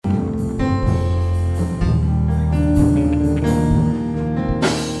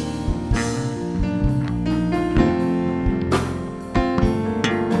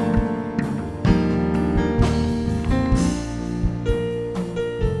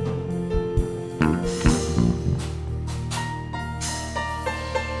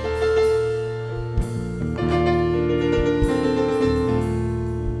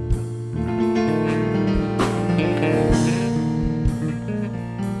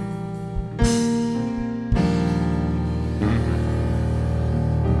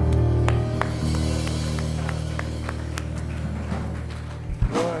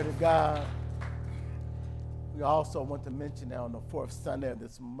We also want to mention that on the fourth Sunday of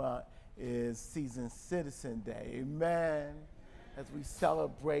this month is Seasoned Citizen Day. Amen. As we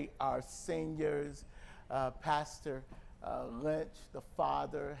celebrate our seniors, Pastor Lynch, the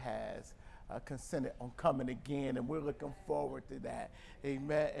father, has consented on coming again, and we're looking forward to that.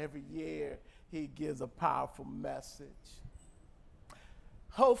 Amen. Every year he gives a powerful message.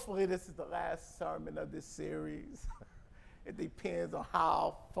 Hopefully this is the last sermon of this series. It depends on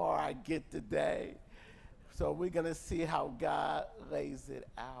how far I get today. So we're going to see how God lays it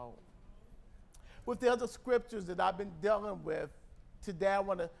out. With the other scriptures that I've been dealing with, today I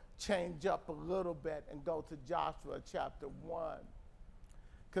want to change up a little bit and go to Joshua chapter 1.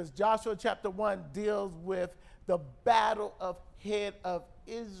 Because Joshua chapter 1 deals with the battle ahead of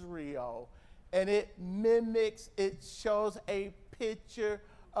Israel. And it shows a picture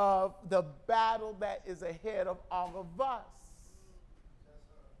of the battle that is ahead of all of us.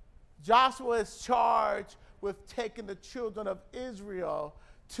 Joshua is charged with taking the children of Israel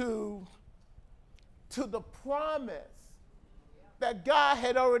to the promise that God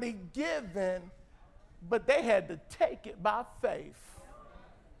had already given, but they had to take it by faith.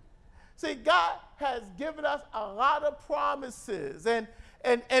 See, God has given us a lot of promises, and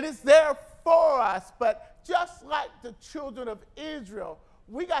it's there for us, but just like the children of Israel,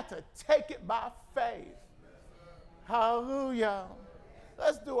 we got to take it by faith. Hallelujah.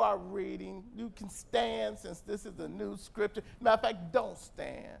 Let's do our reading. You can stand since this is a new scripture. Matter of fact, don't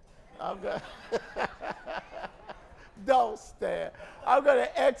stand. Don't stand. I'm going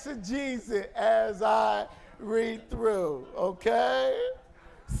to exegese it as I read through, okay?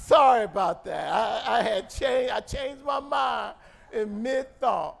 Sorry about that. I changed my mind in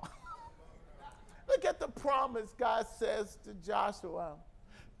mid-thought. Look at the promise God says to Joshua,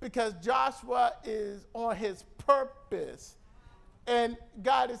 because Joshua is on his purpose, and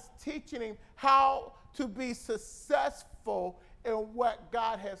God is teaching him how to be successful in what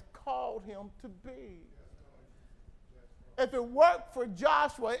God has called him to be. If it worked for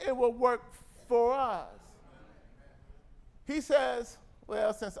Joshua, it will work for us. He says,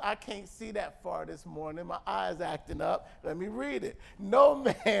 well, since I can't see that far this morning, my eyes acting up, let me read it. No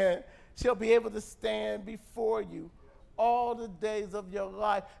man shall be able to stand before you all the days of your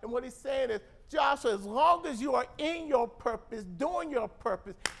life. And what he's saying is, Joshua, as long as you are in your purpose, doing your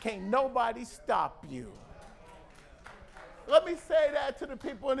purpose, can't nobody stop you. Let me say that to the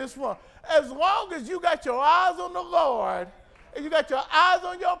people in this room. As long as you got your eyes on the Lord and you got your eyes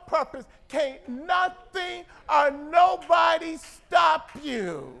on your purpose, can't nothing or nobody stop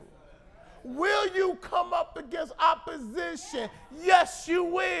you. Will you come up against opposition? Yes, you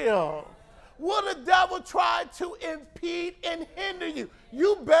will. Will the devil try to impede and hinder you?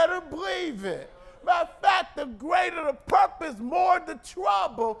 You better believe it. Matter of fact, the greater the purpose, more the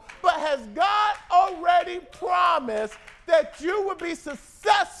trouble. But has God already promised that you will be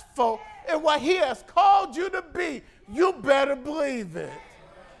successful in what he has called you to be? You better believe it.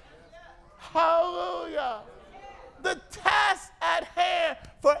 Hallelujah. The task at hand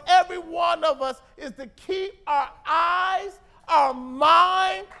for every one of us is to keep our eyes, our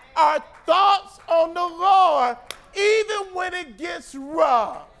mind, our thoughts on the Lord, even when it gets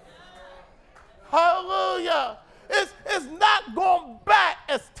rough. Hallelujah. It's not going back,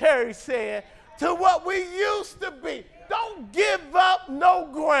 as Terry said, to what we used to be. Don't give up no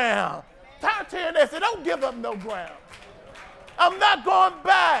ground. Turn to you and say, don't give up no ground. I'm not going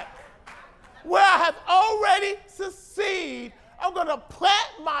back. Where I have already succeeded, I'm going to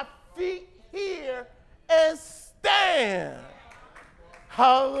plant my feet here and stand.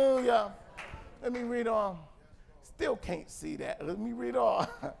 Hallelujah. Let me read on. Still can't see that. Let me read on.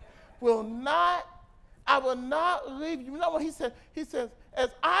 I will not leave you. You know what he said? He says,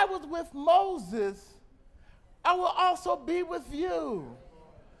 as I was with Moses, I will also be with you.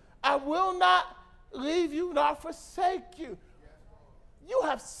 I will not leave you nor forsake you. You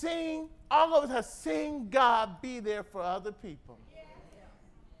have seen, all of us have seen God be there for other people.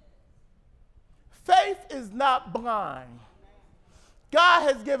 Faith is not blind. God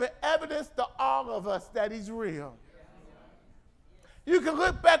has given evidence to all of us that he's real. You can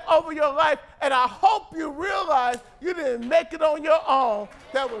look back over your life, and I hope you realize you didn't make it on your own.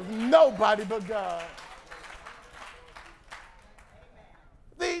 There was nobody but God.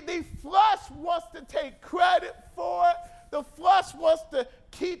 The flesh wants to take credit for it. The flesh wants to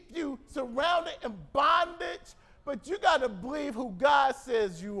keep you surrounded in bondage, but you got to believe who God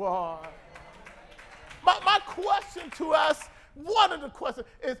says you are. My question to us, one of the questions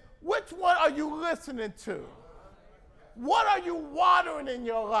is, which one are you listening to? What are you watering in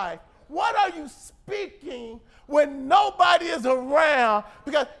your life? What are you speaking when nobody is around?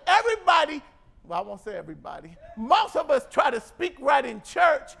 Because everybody Well, I won't say everybody. Most of us try to speak right in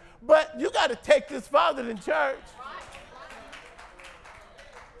church, but you got to take this farther than church.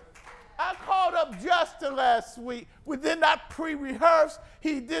 I called up Justin last week. We did not pre-rehearse.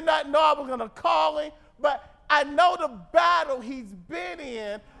 He did not know I was going to call him, but I know the battle he's been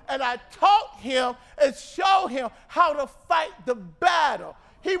in, and I taught him and showed him how to fight the battle.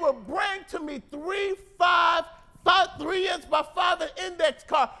 He would bring to me 3 inch by 5 index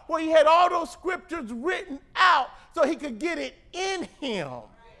card where he had all those scriptures written out so he could get it in him.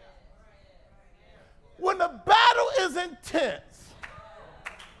 When the battle is intense,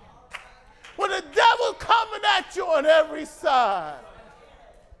 when the devil's coming at you on every side,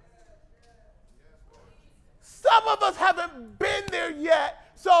 some of us haven't been there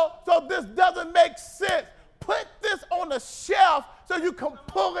yet, so this doesn't make sense. Put this on the shelf so you can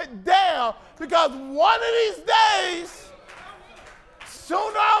pull it down, because one of these days,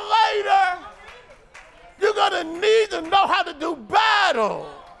 sooner or later, you're going to need to know how to do battle.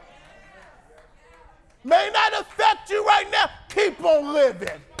 May not affect you right now. Keep on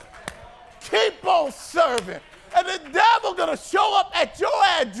living. Keep on serving. And the devil's going to show up at your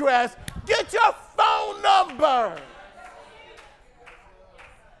address. Get your phone number.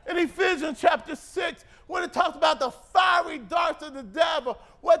 In Ephesians chapter 6, when it talks about the fiery darts of the devil,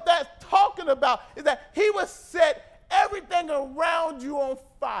 what that's talking about is that he will set everything around you on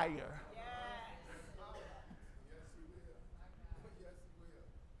fire.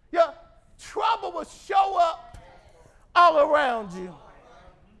 Your trouble will show up all around you.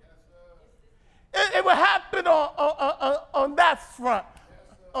 It will happen on that front.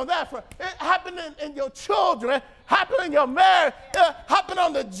 On that front. It happened in your children. It happened in your marriage. It happened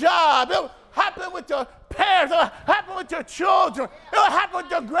on the job. It will happen with your parents. It will happen with your children. It will happen with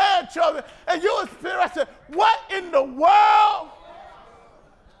your grandchildren. And you will experience it. What in the world?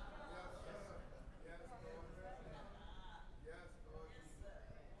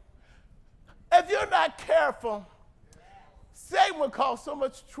 If you're not careful, Satan will cause so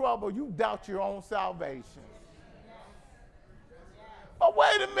much trouble you doubt your own salvation. But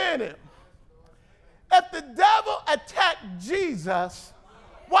wait a minute. If the devil attacked Jesus,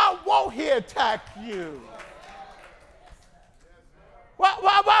 why won't he attack you?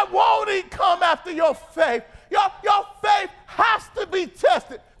 Why won't he come after your faith? Your faith has to be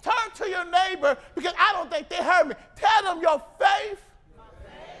tested. Turn to your neighbor, because I don't think they heard me. Tell them your faith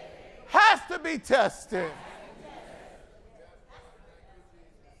has to be tested.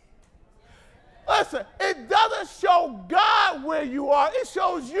 Listen, it doesn't show God where you are. It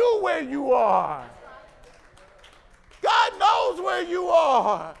shows you where you are. God knows where you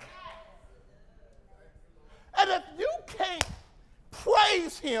are. And if you can't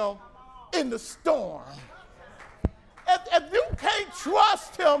praise him in the storm, if you can't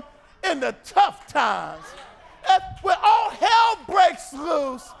trust him in the tough times, when all hell breaks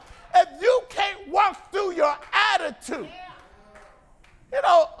loose, if you can't work through your attitude, you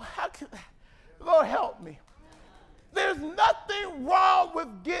know, Lord help me. There's nothing wrong with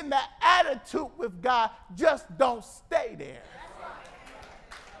getting that attitude with God. Just don't stay there.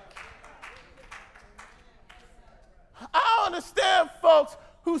 I understand folks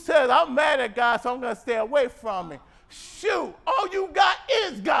who says, I'm mad at God, so I'm going to stay away from him. Shoot, all you got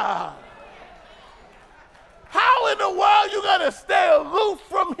is God. How in the world you going to stay aloof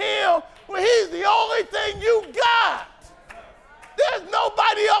from him when he's the only thing you got? There's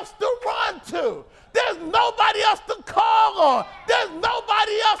nobody else to run to. There's nobody else to call on. There's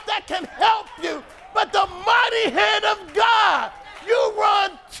nobody else that can help you but the mighty hand of God. You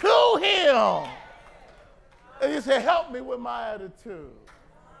run to him. And you say, help me with my attitude.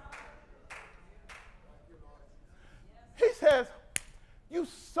 He says, you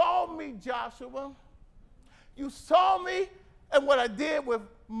saw me, Joshua. You saw me and what I did with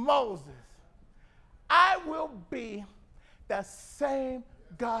Moses. I will be that same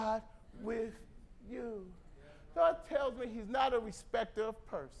God with you. God tells me he's not a respecter of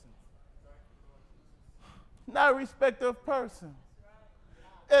person. Not a respecter of person.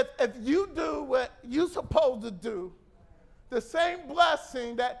 If you do what you're supposed to do, the same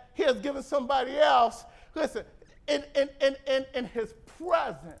blessing that he has given somebody else, listen, in his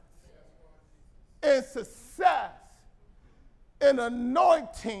presence, in success, in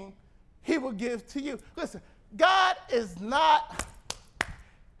anointing, he will give to you. Listen, God is not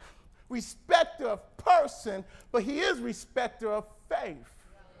respecter of person, but he is respecter of faith.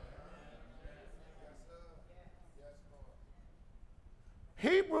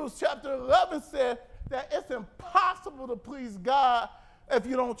 Hebrews chapter 11 said that it's impossible to please God if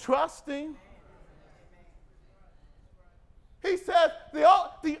you don't trust him. He says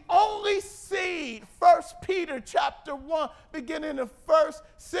the only seed, 1 Peter chapter 1, beginning in verse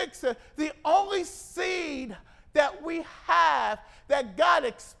 6, says, the only seed that we have that God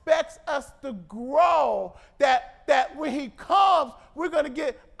expects us to grow, that when he comes, we're going to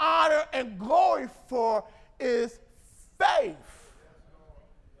get honor and glory for, is faith.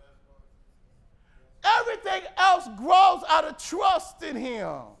 Everything else grows out of trust in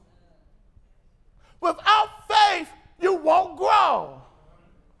him. Without faith, you won't grow.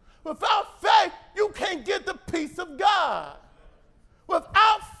 Without faith, you can't get the peace of God.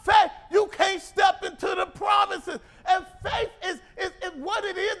 Without faith, you can't step into the promises. And faith is what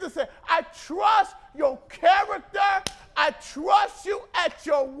it is to say, I trust your character. I trust you at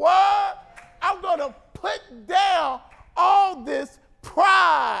your word. I'm going to put down all this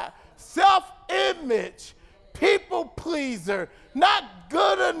pride, self-image, people pleaser, not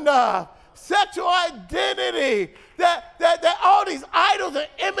good enough, sexual identity, that all these idols and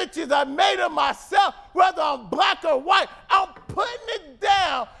images I made of myself, whether I'm black or white, I'm putting it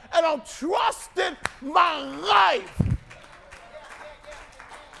down and I'm trusting my life.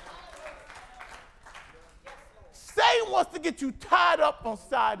 Satan wants to get you tied up on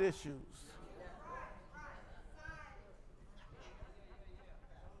side issues.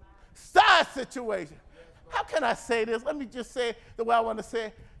 Side situation. How can I say this? Let me just say it the way I want to say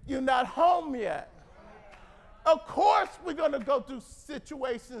it. You're not home yet. Of course we're going to go through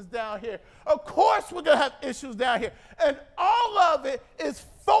situations down here. Of course we're going to have issues down here. And all of it is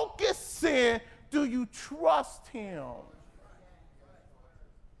focusing, do you trust him?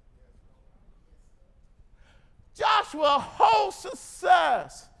 Joshua's whole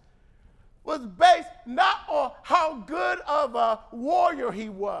success was based not on how good of a warrior he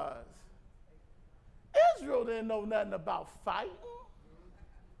was. Israel didn't know nothing about fighting.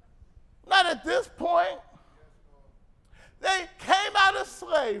 Not at this point. They came out of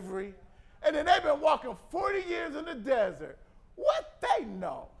slavery, and then they've been walking 40 years in the desert. What they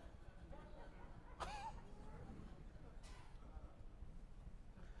know?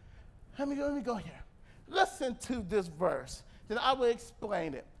 Let me go here. Listen to this verse, then I will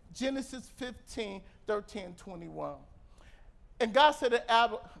explain it. Genesis 15, 13, 21. And God said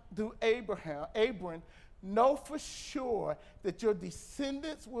to Abram, know for sure that your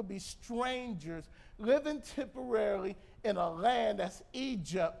descendants will be strangers living temporarily in a land that's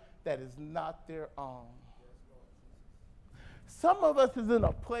Egypt that is not their own. Some of us is in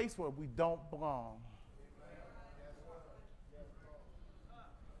a place where we don't belong.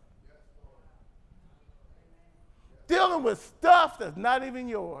 Dealing with stuff that's not even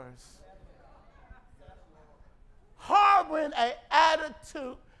yours. Harboring an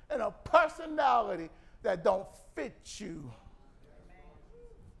attitude and a personality that don't fit you.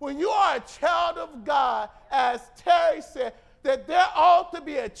 When you are a child of God, as Terry said, that there ought to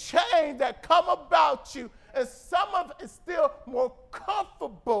be a change that come about you, and some of it is still more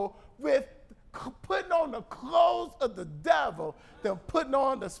comfortable with putting on the clothes of the devil than putting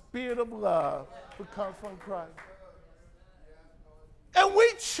on the spirit of love that comes from Christ. And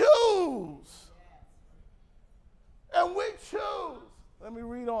we choose. And we choose. Let me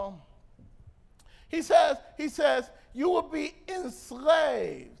read on. He says, you will be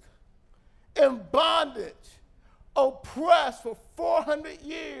enslaved, in bondage, oppressed for 400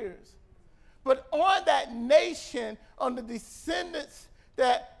 years. But on that nation, on the descendants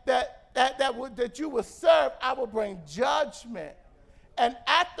that you will serve, I will bring judgment. And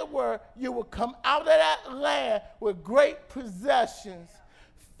afterward, you will come out of that land with great possessions.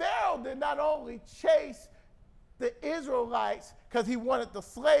 Pharaoh did not only chase the Israelites because he wanted the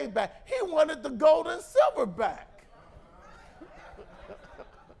slave back, he wanted the gold and silver back.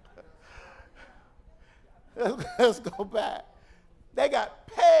 Let's go back. They got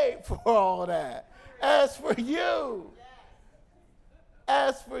paid for all that. As for you,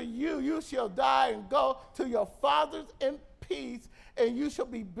 you shall die and go to your fathers in peace, and you shall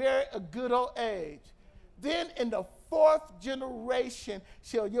be buried a good old age. Then in the 4th generation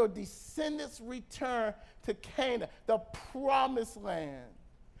shall your descendants return to Canaan, the promised land.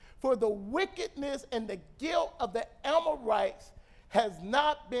 For the wickedness and the guilt of the Amorites has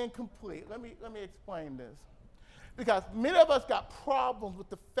not been complete. Let me explain this. Because many of us got problems with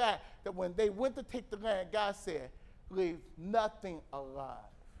the fact that when they went to take the land, God said, leave nothing alive.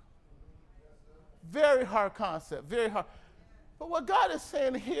 Very hard concept, very hard. But what God is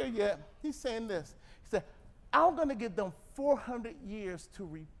saying here yet, he's saying this. He said, I'm going to give them 400 years to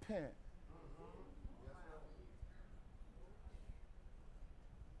repent.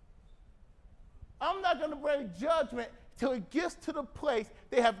 I'm not going to bring judgment till it gets to the place,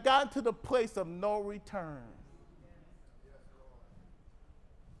 they have gotten to the place of no return.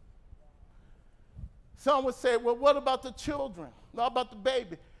 Some would say, well, what about the children? Not about the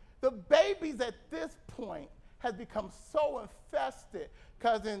baby. The babies at this point has become so infested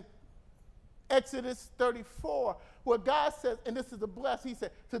because in Exodus 34, where God says, and this is the blessed, he said,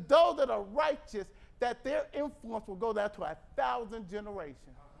 to those that are righteous, that their influence will go down to 1,000 generations.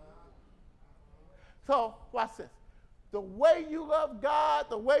 So watch this. The way you love God,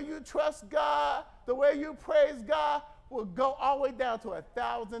 the way you trust God, the way you praise God will go all the way down to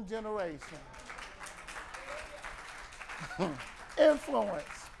 1,000 generations. Influence,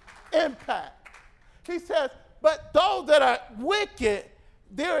 impact. He says, but those that are wicked,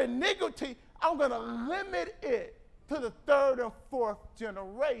 their iniquity, I'm going to limit it to the third and fourth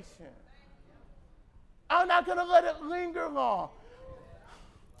generation. I'm not going to let it linger long.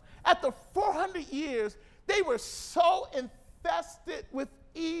 After 400 years, they were so infested with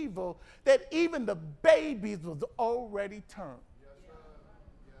evil that even the babies was already turned.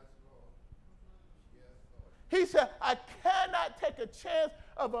 He said, I cannot take a chance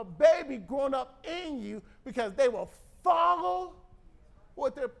of a baby growing up in you because they will follow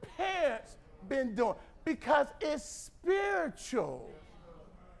what their parents been doing because it's spiritual.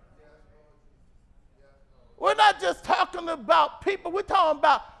 We're not just talking about people. We're talking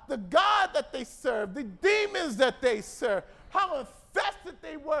about the God that they serve, the demons that they serve, how infested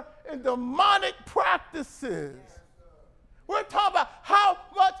they were in demonic practices. We're talking about how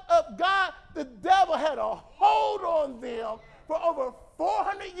much of God the devil had a hold on them for over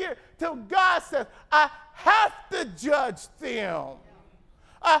 400 years till God says, I have to judge them.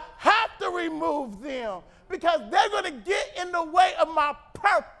 I have to remove them because they're going to get in the way of my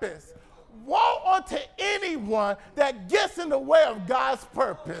purpose. Woe unto anyone that gets in the way of God's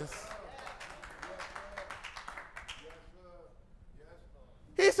purpose.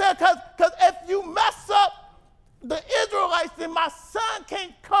 He said, because if you mess up the Israelites, then my son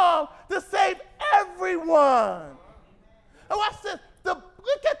can't come to save everyone. And watch this.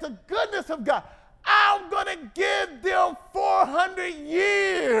 Look at the goodness of God. I'm going to give them 400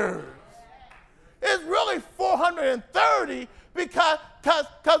 years. It's really 430 because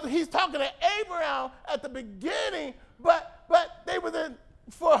he's talking to Abraham at the beginning, but they were in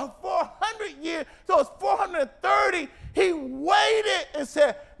for 400 years. So it's 430. He waited and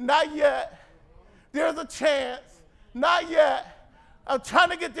said, not yet. There's a chance. Not yet. I'm trying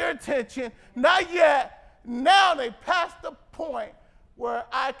to get their attention. Not yet. Now they passed the point where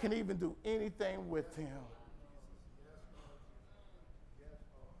I can even do anything with him.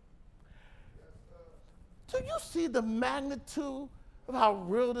 Do you see the magnitude of how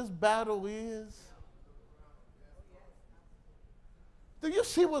real this battle is? Do you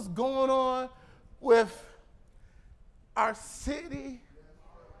see what's going on with our city,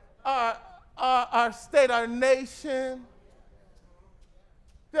 our state, our nation?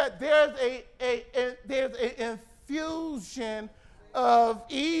 That there's an infusion of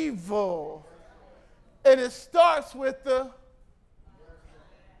evil. And it starts with the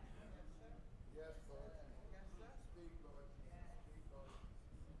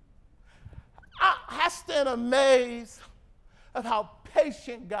I stand amazed of how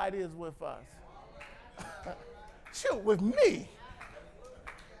patient God is with us. Shoot, with me.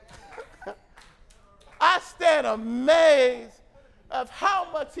 I stand amazed of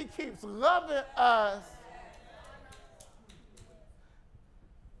how much he keeps loving us.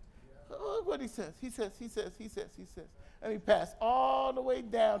 Look what he says. He says. And he passed all the way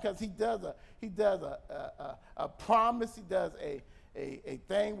down because he does a promise. He does a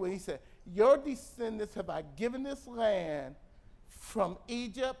thing where he said, your descendants have I given this land from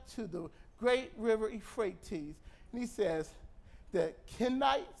Egypt to the great river Euphrates. And he says, the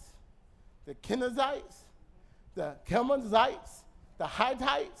Kenites, the Kenizzites, the Kelmanites, the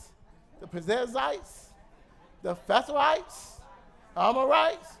Hittites, the Perizzites, the Phezrites,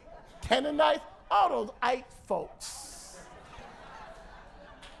 Amorites, Canaanites, all those Ite folks.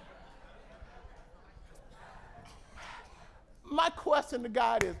 My question to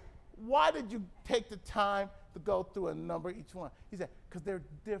God is, why did you take the time to go through and number each one? He said, because they're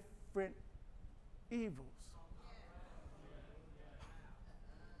different evils.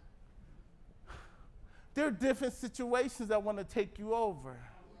 There are different situations that want to take you over.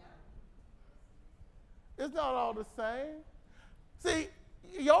 It's not all the same. See,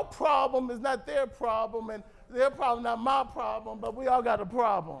 your problem is not their problem, and their problem not my problem, but we all got a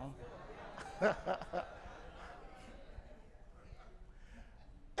problem.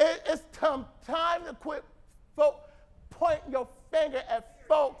 It's time to quit pointing your finger at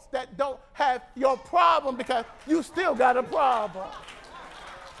folks that don't have your problem because you still got a problem.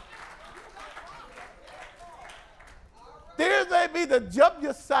 Theirs may be the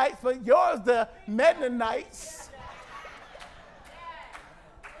Jebusites, but yours the Mennonites.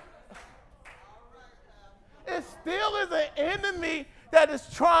 It still is an enemy that is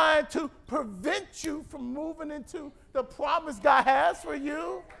trying to prevent you from moving into the promise God has for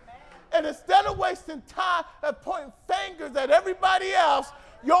you. And instead of wasting time and pointing fingers at everybody else,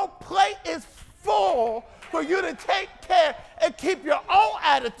 your plate is full for you to take care and keep your own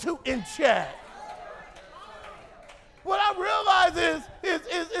attitude in check. What I realize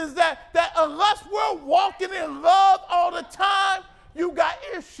is that unless we're walking in love all the time, you got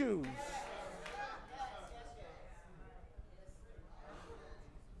issues.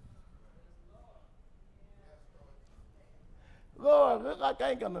 Lord, look like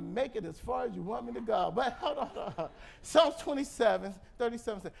I ain't going to make it as far as you want me to go. But hold on. Psalms 27,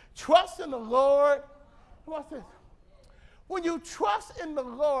 37 says, trust in the Lord. Watch this. When you trust in the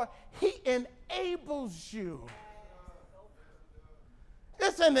Lord, he enables you.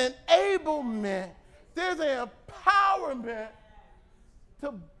 It's an enablement. There's an empowerment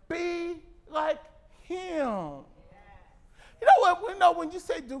to be like him. You know what? We know when you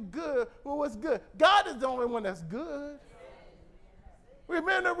say do good, well, what's good? God is the only one that's good.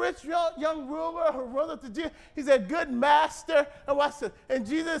 Remember the rich young ruler who rose up to Jesus? He said, good master. And watch this. And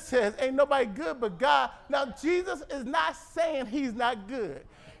Jesus says, ain't nobody good but God. Now, Jesus is not saying he's not good.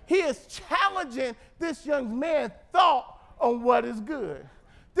 He is challenging this young man's thought on what is good.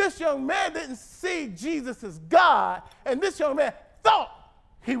 This young man didn't see Jesus as God, and this young man thought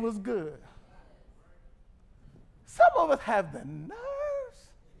he was good. Some of us have the nerves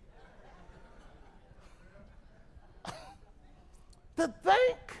to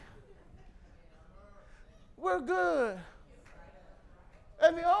think we're good.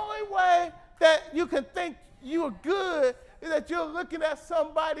 And the only way that you can think you're good is that you're looking at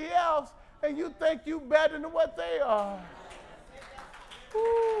somebody else and you think you're better than what they are.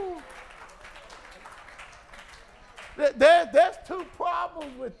 Ooh. There's two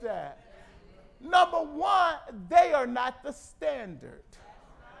problems with that. Number one, they are not the standard.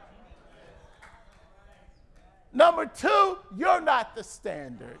 Number two, you're not the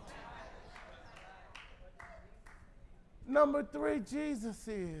standard. Number three, Jesus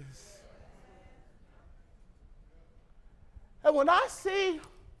is. And when I see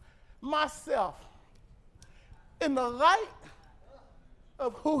myself in the light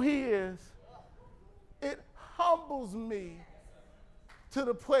of who he is, it humbles me to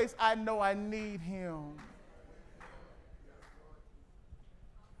the place I know I need him.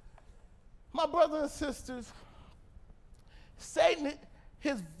 My brothers and sisters, Satan,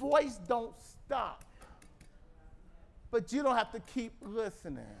 his voice don't stop, but you don't have to keep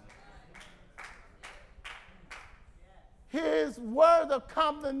listening. His word of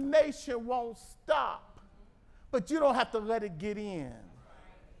condemnation won't stop, but you don't have to let it get in.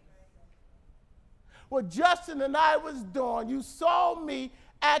 What Justin and I was doing, you saw me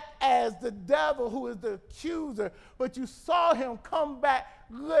act as the devil who is the accuser, but you saw him come back,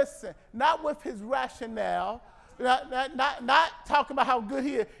 listen, not with his rationale, not talking about how good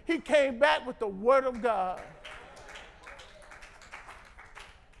he is. He came back with the word of God.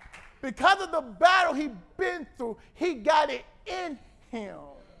 Because of the battle he'd been through, he got it in him.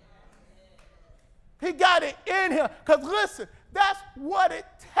 He got it in him. Because listen, that's what it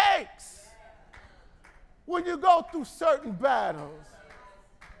takes when you go through certain battles.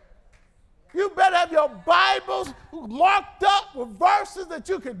 You better have your Bibles marked up with verses that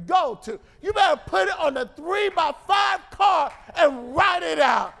you can go to. You better put it on a 3x5 card and write it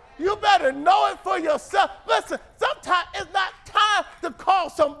out. You better know it for yourself. Listen, sometimes it's not time to call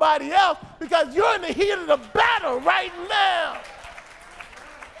somebody else because you're in the heat of the battle right now.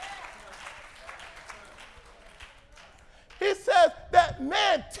 He says that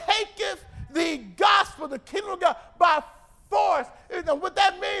man taketh the gospel, the kingdom of God, by force. And what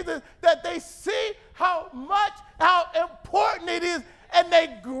that means is that they see how important it is, and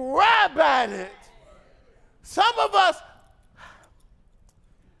they grab at it. Some of us,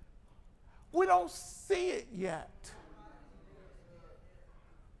 we don't see it yet.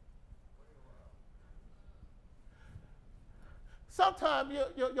 Sometimes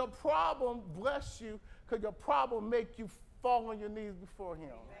your problem bless you because your problem make you fall on your knees before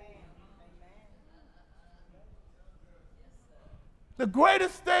him. The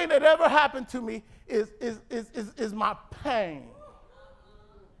greatest thing that ever happened to me is my pain.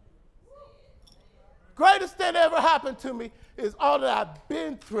 Greatest thing that ever happened to me is all that I've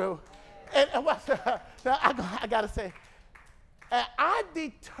been through. And I got to say, and I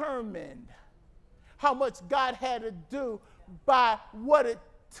determined how much God had to do by what it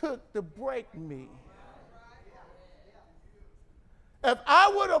took to break me. If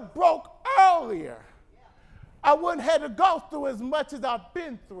I would have broke earlier, I wouldn't have to go through as much as I've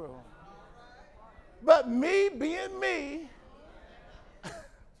been through. But me being me,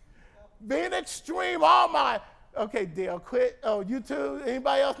 being extreme all my, okay, Dale, quit. Oh, you too?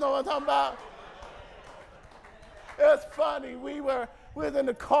 Anybody else know what I'm talking about? It's funny. We was in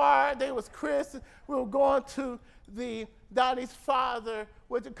the car. They was Chris. We were going to Donnie's father,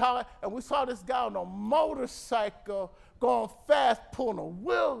 and we saw this guy on a motorcycle going fast, pulling a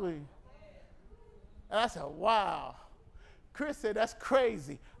wheelie. And I said, wow. Chris said, that's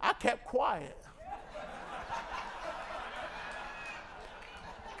crazy. I kept quiet.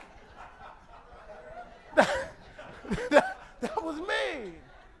 That was me.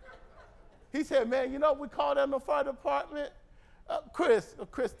 He said, man, you know, we called in the fire department. Chris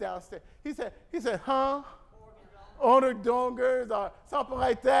downstairs. He said, huh? Owner Dongers or something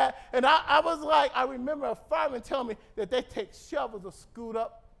like that. And I was like, I remember a fireman telling me that they take shovels to scoot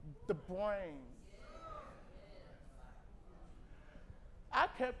up the brain. I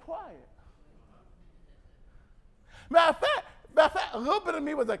kept quiet. Matter of fact, a little bit of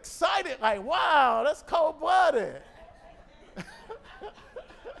me was excited, like, wow, that's cold-blooded.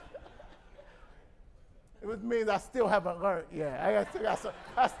 It means I still haven't learned yet.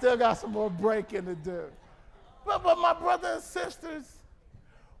 I still got some more breaking to do. But my brothers and sisters,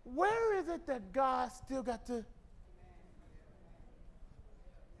 where is it that God still got to?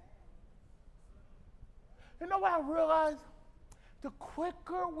 You know what I realized? The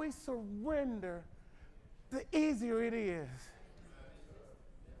quicker we surrender, the easier it is.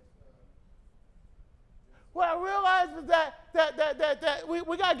 What I realized was that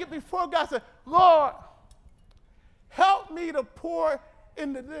we got to get before God and say, Lord, help me to pour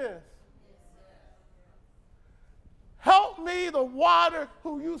into this. Help me to water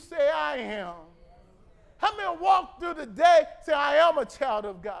who you say I am. Help me to walk through the day say I am a child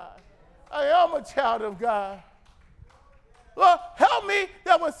of God. I am a child of God. Lord, help me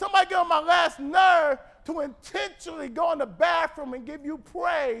that when somebody gets on my last nerve to intentionally go in the bathroom and give you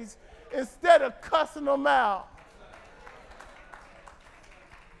praise instead of cussing them out.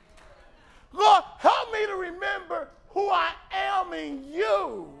 Lord, help me to remember who I am in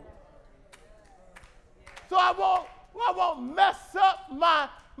you. So I won't mess up my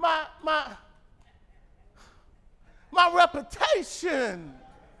reputation.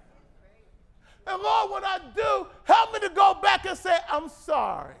 And Lord, when I do, help me to go back and say, I'm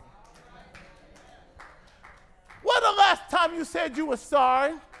sorry. When the last time you said you were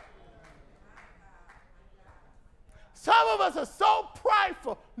sorry? Some of us are so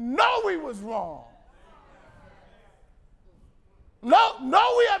prideful, know we was wrong. No,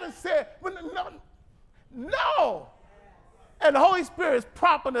 we haven't said, no. And the Holy Spirit is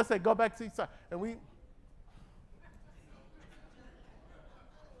prompting us to say, go back to your son. And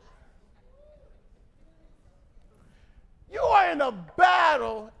you are in a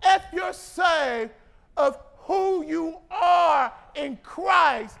battle, if you're saved, of who you are in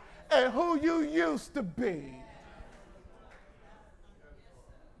Christ and who you used to be.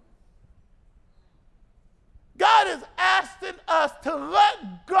 God is asking us to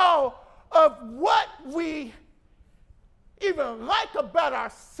let go of what we even like about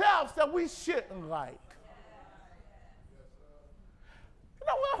ourselves that we shouldn't like. You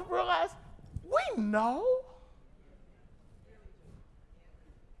know what I realized? We know.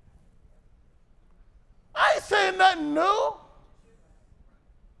 I ain't saying nothing new.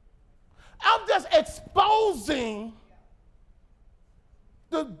 I'm just exposing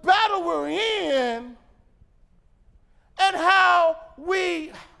the battle we're in and how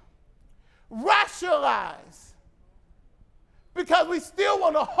we rationalize because we still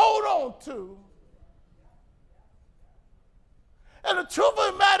want to hold on to. And the truth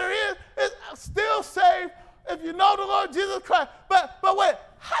of the matter is still saved if you know the Lord Jesus Christ. But wait,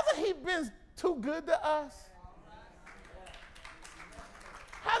 hasn't he been too good to us?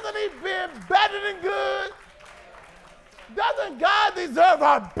 Hasn't he been better than good? Doesn't God deserve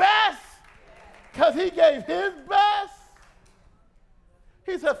our best because he gave his best?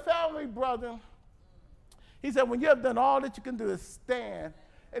 He's a family brother. He said, when you have done all that you can do is stand.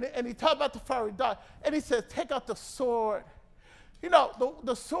 And he talked about the fiery dart. And he says, take out the sword. You know,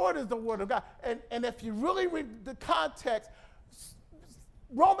 the sword is the word of God. And if you really read the context,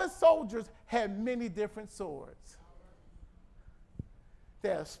 Roman soldiers had many different swords. They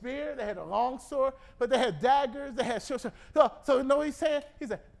had a spear, they had a long sword, but they had daggers, they had short swords. So you know what he's saying? He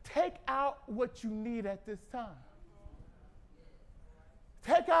said, take out what you need at this time.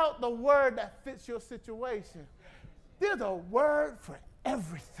 Take out the word that fits your situation. There's a word for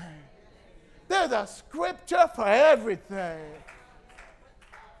everything. There's a scripture for everything.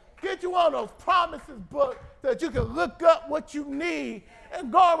 Get you one of those promises books that you can look up what you need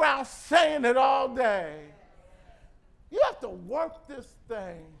and go around saying it all day. You have to work this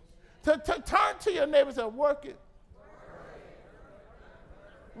thing. To turn to your neighbor and say, work it.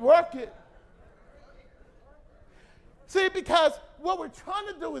 Work it. See, because what we're trying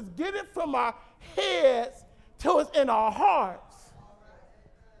to do is get it from our heads till it's in our hearts.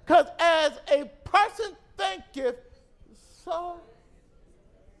 Because as a person thinketh, so.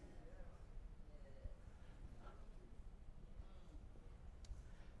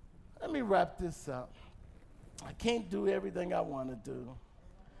 Let me wrap this up. I can't do everything I want to do.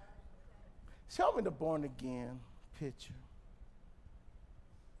 Show me the born again picture.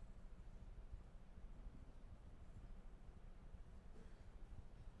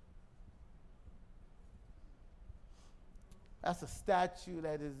 That's a statue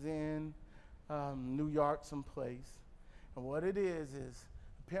that is in New York someplace. And what it is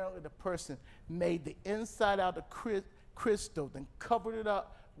apparently the person made the inside out of crystal, then covered it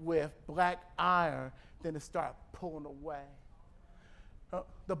up with black iron, then it started pulling away.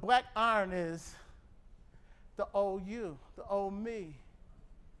 The black iron is the old you, the old me.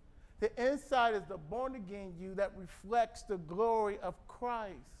 The inside is the born again you that reflects the glory of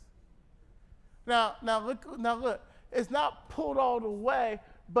Christ. Now look. It's not pulled all the way,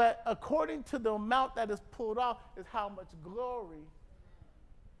 but according to the amount that is pulled off is how much glory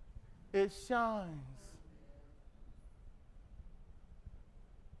it shines.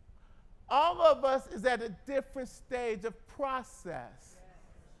 All of us is at a different stage of process,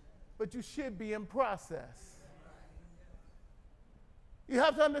 but you should be in process. You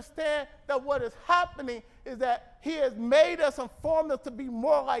have to understand that what is happening is that he has made us and formed us to be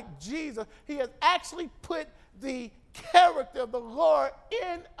more like Jesus. He has actually put the character of the Lord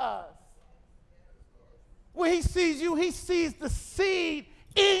in us. When he sees you, he sees the seed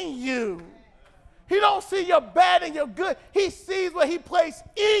in you. He don't see your bad and your good. He sees what he placed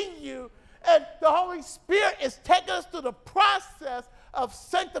in you. And the Holy Spirit is taking us through the process of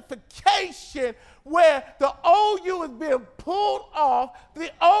sanctification where the old you is being pulled off, the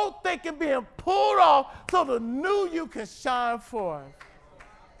old thinking being pulled off so the new you can shine forth.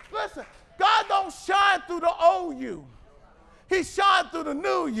 Listen, God don't shine through the old you. He shines through the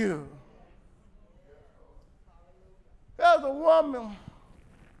new you. There's a woman.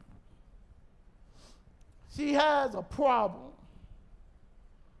 She has a problem.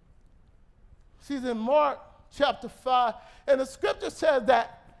 She's in Mark chapter 5, and the scripture says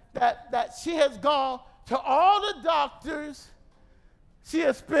that she has gone to all the doctors. She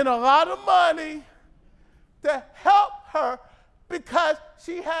has spent a lot of money to help her because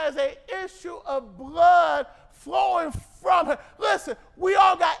she has an issue of blood flowing from her. Listen, we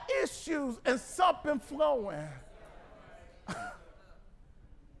all got issues and something flowing.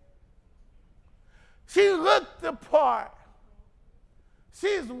 She looked the part.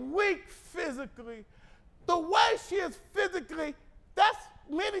 She's weak physically. The way she is physically, that's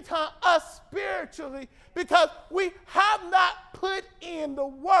many times us spiritually because we have not put in the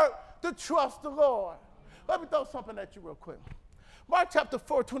work to trust the Lord. Let me throw something at you real quick. Mark chapter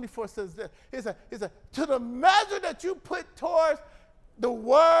 4:24 says this. He said, to the measure that you put towards the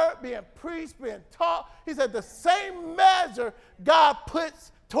word being preached, being taught, he said the same measure God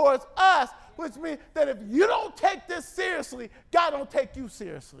puts towards us, which means that if you don't take this seriously, God don't take you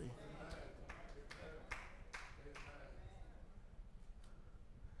seriously.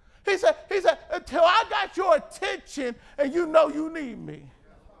 He said, until I got your attention and you know you need me.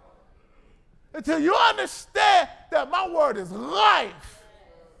 Until you understand that my word is life.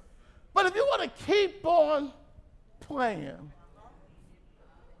 But if you want to keep on playing,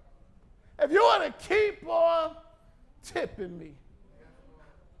 if you want to keep on tipping me,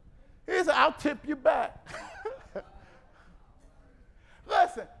 he said, I'll tip you back.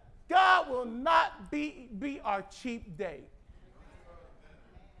 Listen, God will not be our cheap date.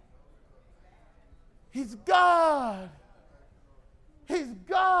 He's God. He's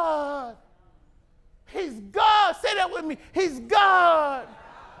God. He's God. Say that with me. He's God.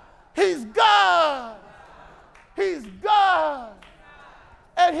 He's God. He's God.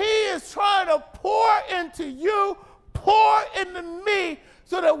 And he is trying to pour into you, pour into me,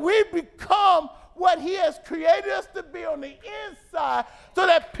 so that we become what he has created us to be on the inside, so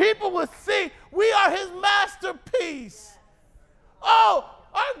that people will see we are his masterpiece. Oh,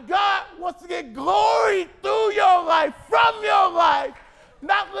 our God wants to get glory through your life, from your life.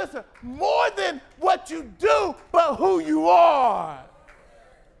 Not, listen, more than what you do, but who you are.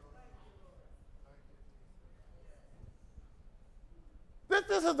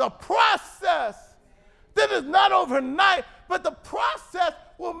 This is a process Then it's not overnight, but the process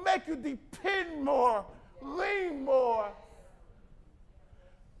will make you depend more, lean more.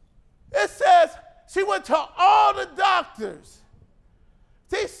 It says she went to all the doctors.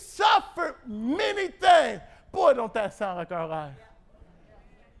 She suffered many things. Boy, don't that sound like our life.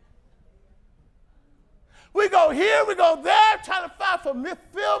 We go here, we go there, trying to find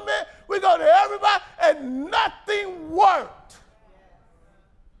fulfillment. We go to everybody, and nothing worked.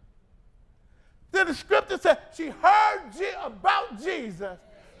 Then the scripture said she heard about Jesus,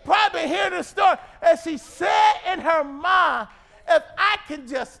 probably hearing the story, and she said in her mind, if I can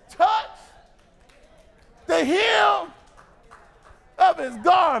just touch the hem of his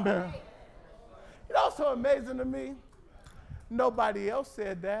garment. You know what's so amazing to me? Nobody else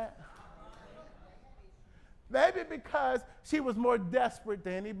said that. Maybe because she was more desperate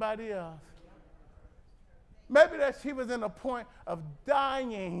than anybody else. Maybe that she was in a point of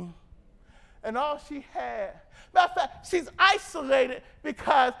dying, and all she had. Matter of fact, she's isolated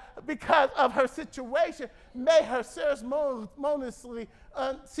because of her situation made her ceremoniously,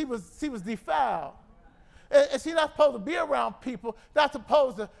 she was defiled. And she's not supposed to be around people, not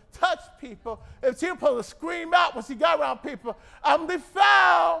supposed to touch people. And she was supposed to scream out when she got around people, I'm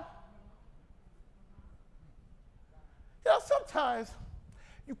defiled. You know, sometimes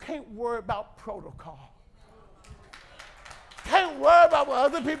you can't worry about protocol. Can't worry about what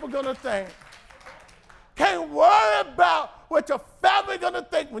other people are going to think. Can't worry about what your family going to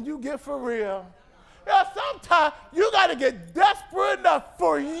think when you get for real. You know, sometimes you got to get desperate enough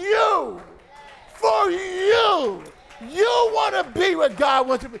for you. For you. You want to be what God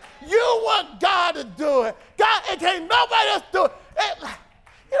wants you to be. You want God to do it. God, it can't nobody else do it.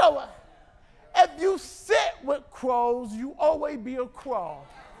 You know what? If you sit with crows, you always be a crow.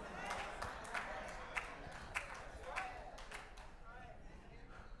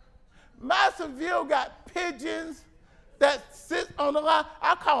 Masterville got pigeons that sit on the line.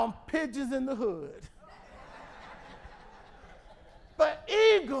 I call them pigeons in the hood. But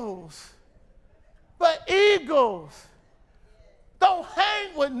eagles don't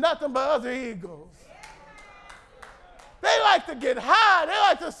hang with nothing but other eagles. They like to get high. They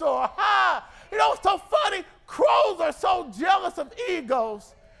like to soar high. You know what's so funny? Crows are so jealous of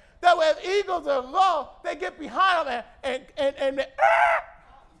eagles that when eagles are low, they get behind them and they,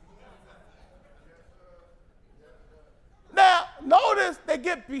 Now, notice they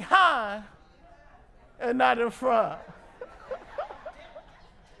get behind and not in front.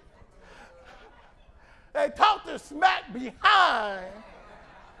 They talk their smack behind.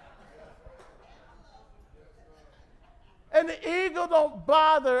 And the eagle don't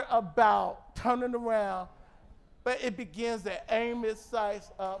bother about turning around, but it begins to aim its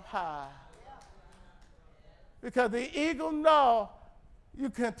sights up high. Because the eagle knows you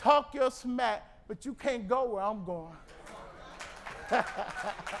can talk your smack, but you can't go where I'm going.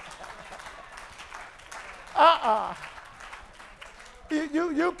 You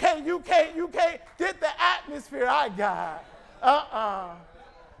can't get the atmosphere I got.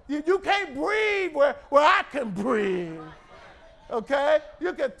 You can't breathe where I can breathe. Okay?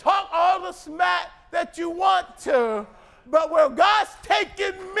 You can talk all the smack that you want to, but where God's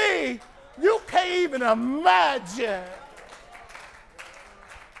taking me, you can't even imagine.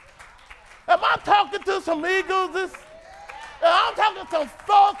 Am I talking to some eagles? I'm talking to some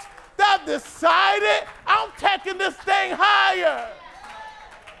folks that have decided I'm taking this thing higher.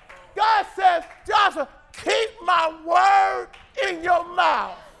 God says, Joshua, keep my word in your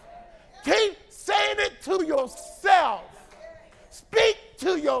mouth. Keep saying it to yourself. Speak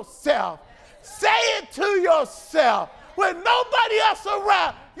to yourself. Say it to yourself. When nobody else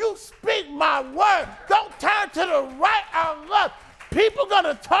around, you speak my word. Don't turn to the right or left. People going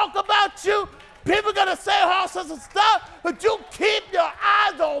to talk about you. People going to say all sorts of stuff, but you keep your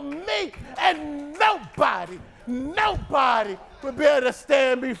eyes on me, and nobody will be able to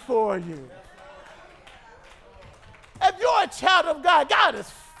stand before you. If you're a child of God, God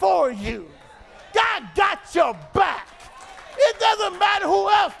is for you. God got your back. It doesn't matter who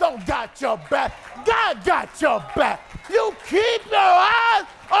else don't got your back. God got your back. You keep your eyes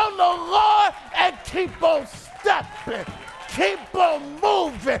on the Lord and keep on stepping. Keep on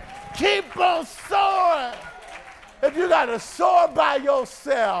moving. Keep on soaring. If you got to soar by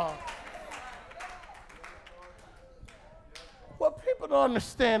yourself. What people don't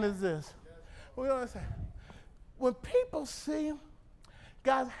understand is this. We don't understand. When people see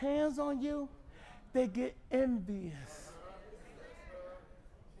God's hands on you, they get envious.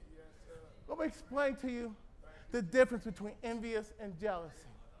 Let me explain to you the difference between envious and jealousy.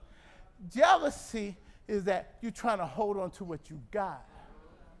 Jealousy is that you're trying to hold on to what you got.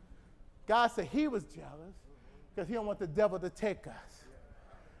 God said he was jealous because he don't want the devil to take us.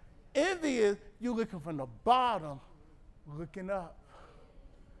 Envy is you looking from the bottom, looking up.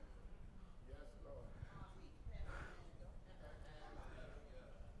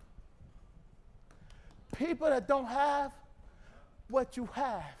 People that don't have what you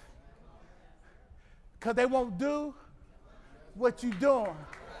have because they won't do what you're doing.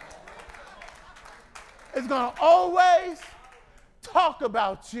 It's going to always talk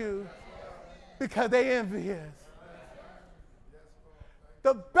about you because they envious.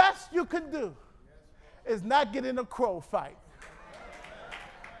 The best you can do is not get in a crow fight.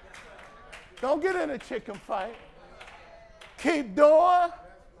 Don't get in a chicken fight. Keep doing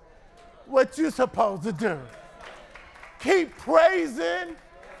what you're supposed to do. Keep praising,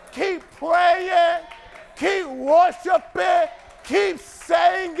 keep praying, keep worshiping, keep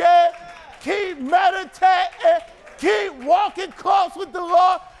singing, keep meditating, keep walking close with the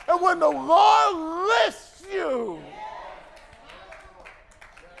Lord. And when the Lord lifts you,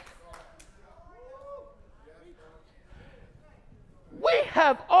 we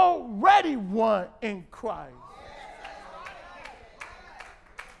have already won in Christ.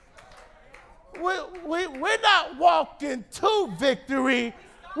 We're not walking to victory.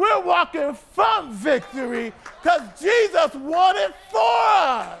 We're walking from victory because Jesus won it for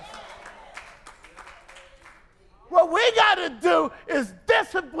us. What we got to do is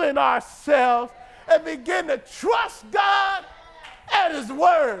discipline ourselves and begin to trust God and his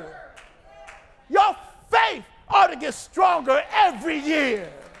word. Your faith ought to get stronger every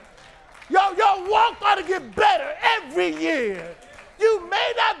year. Your walk ought to get better every year. You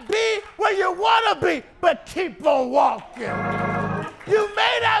may not be where you want to be, but keep on walking. You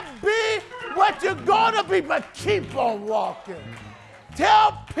may not be what you're going to be, but keep on walking.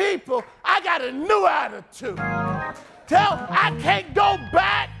 Tell people, I got a new attitude. Tell, I can't go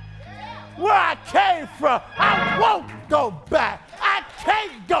back where I came from. I won't go back. I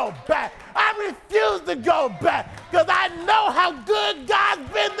can't go back. I refuse to go back because I know how good God's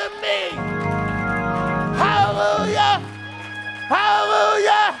been to me. Hallelujah.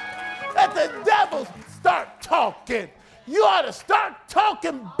 Hallelujah. Let the devil start talking. You ought to start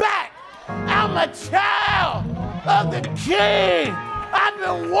talking back. I'm a child of the King. I've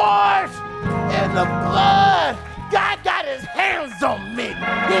been washed in the blood. God got his hands on me.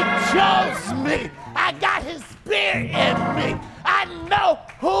 He chose me. I got his spirit in me. I know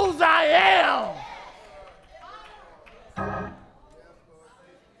whose I am.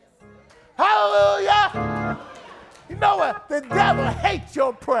 Hallelujah. You know what? The devil hates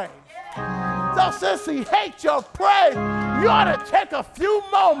your praise. So since he hates your praise, you ought to take a few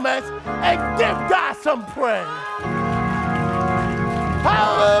moments and give God some praise.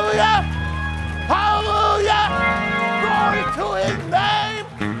 Hallelujah. Hallelujah. Glory to his name.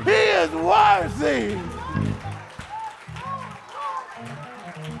 He is worthy.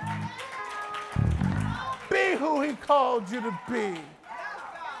 Be who he called you to be.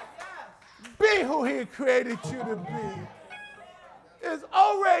 Be who he created you to be. It's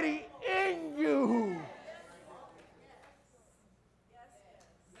already in you.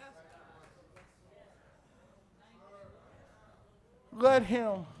 Let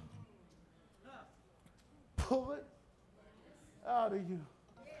him pull it out of you.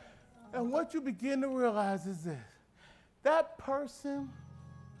 And what you begin to realize is this. That person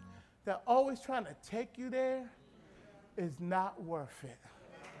that always trying to take you there is not worth it.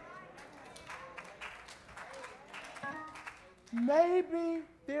 Maybe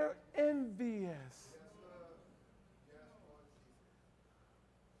they're envious.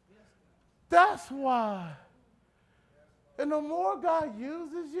 That's why. And the more God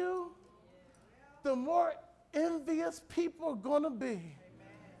uses you, the more envious people are going to be.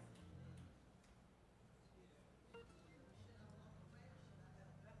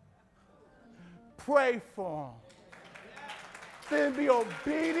 Pray for them. Then be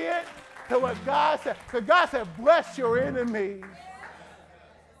obedient to what God said. Because God said, bless your enemies.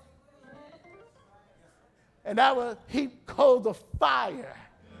 And that will heap coals of fire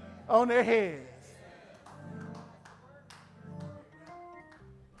on their heads.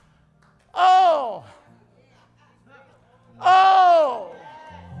 Oh. Oh.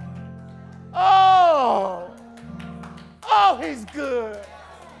 Oh. Oh, he's good.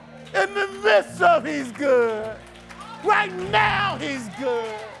 In the midst of he's good. Right now he's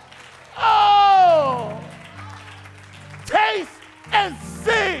good. Oh. Taste and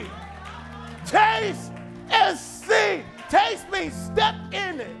see. Taste and see. Taste means step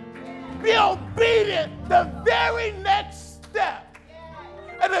in it. Be obedient the very next step.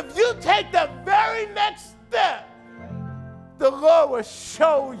 And if you take the very next step, the Lord will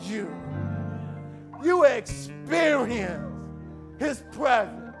show you you experience his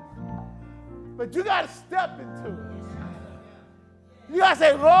presence. But you got to step into it. You got to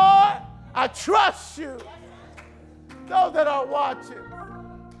say, Lord, I trust you. Those that are watching,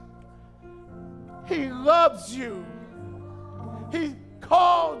 he loves you. He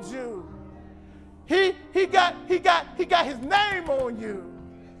called you. He got his name on you.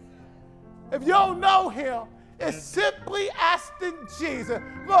 If you don't know him, it's simply asking Jesus,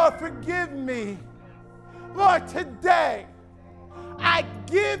 Lord, forgive me. Lord, today, I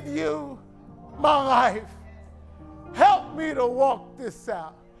give you my life. Help me to walk this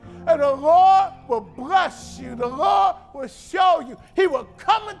out. And the Lord will bless you. The Lord will show you. He will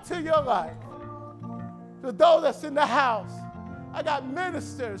come into your life. To those that's in the house, I got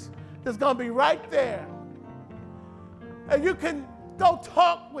ministers that's going to be right there. And you can go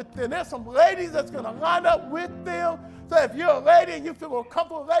talk with them. There's some ladies that's going to line up with them. So if you're a lady and you feel more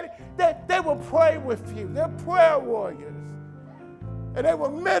comfortable with a lady, they will pray with you. They're prayer warriors. And they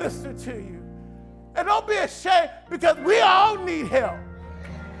will minister to you. And don't be ashamed, because we all need help.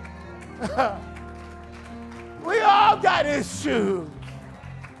 We all got issues.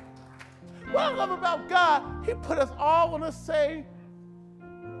 What I love about God, he put us all on the same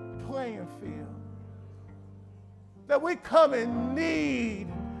playing field. That we come in need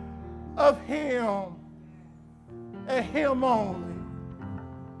of him and him only.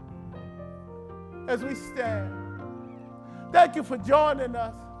 As we stand. Thank you for joining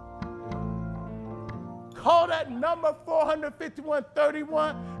us. Call that number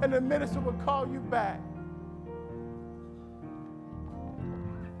 451-31 and the minister will call you back.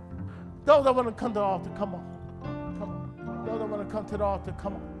 Those that want to come to the altar, come on. Come on. Those that want to come to the altar,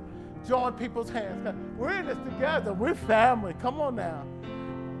 come on. Join people's hands. We're in this together. We're family. Come on now.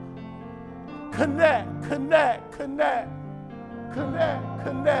 Connect, connect, connect, connect,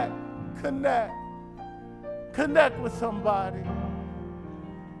 connect, connect. Connect with somebody.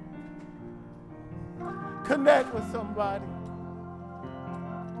 Connect with somebody.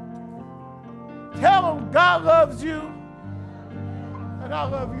 Tell them God loves you and I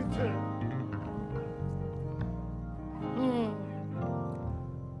love you too.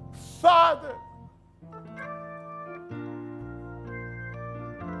 Father,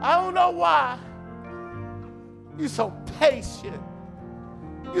 I don't know why you're so patient.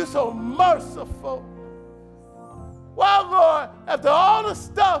 You're so merciful. Well, Lord, after all the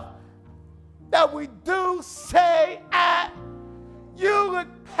stuff that we do, say, act, you look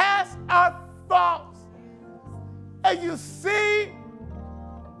past our faults and you see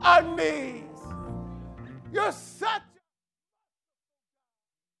our needs. You're such